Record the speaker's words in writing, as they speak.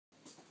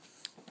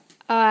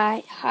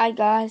Alright, hi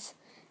guys.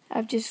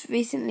 I've just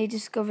recently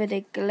discovered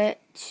a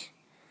glitch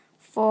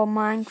for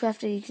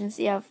Minecraft. As you can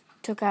see, I've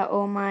took out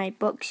all my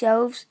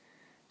bookshelves.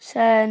 So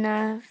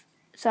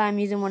I'm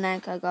using one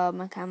hand because I got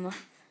my camera.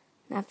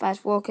 Now if I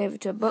just walk over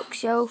to a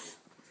bookshelf,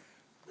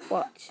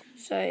 watch.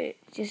 So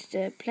just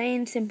a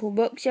plain simple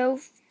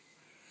bookshelf.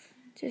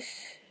 Just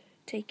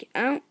take it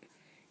out.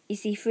 You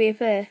see 3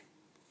 appear.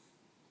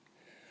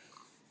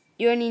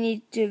 You only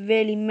need to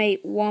really make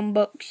one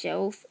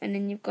bookshelf and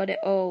then you've got it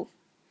all.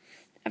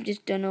 I've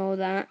just done all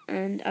that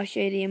and I'll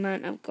show you the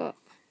amount I've got.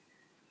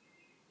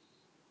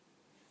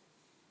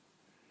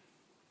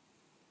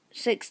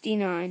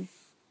 69.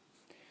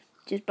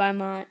 Just by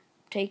my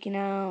taking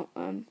out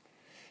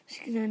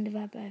 69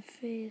 divided by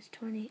 3 is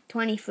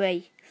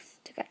 23.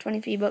 Took out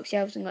 23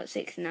 bookshelves and got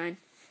 69.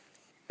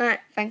 Alright,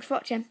 thanks for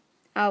watching.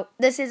 Oh,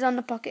 this is on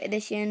the Pocket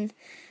Edition.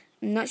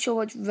 I'm not sure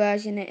which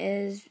version it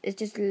is. It's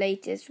just the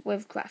latest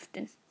with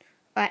crafting.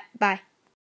 Alright, bye.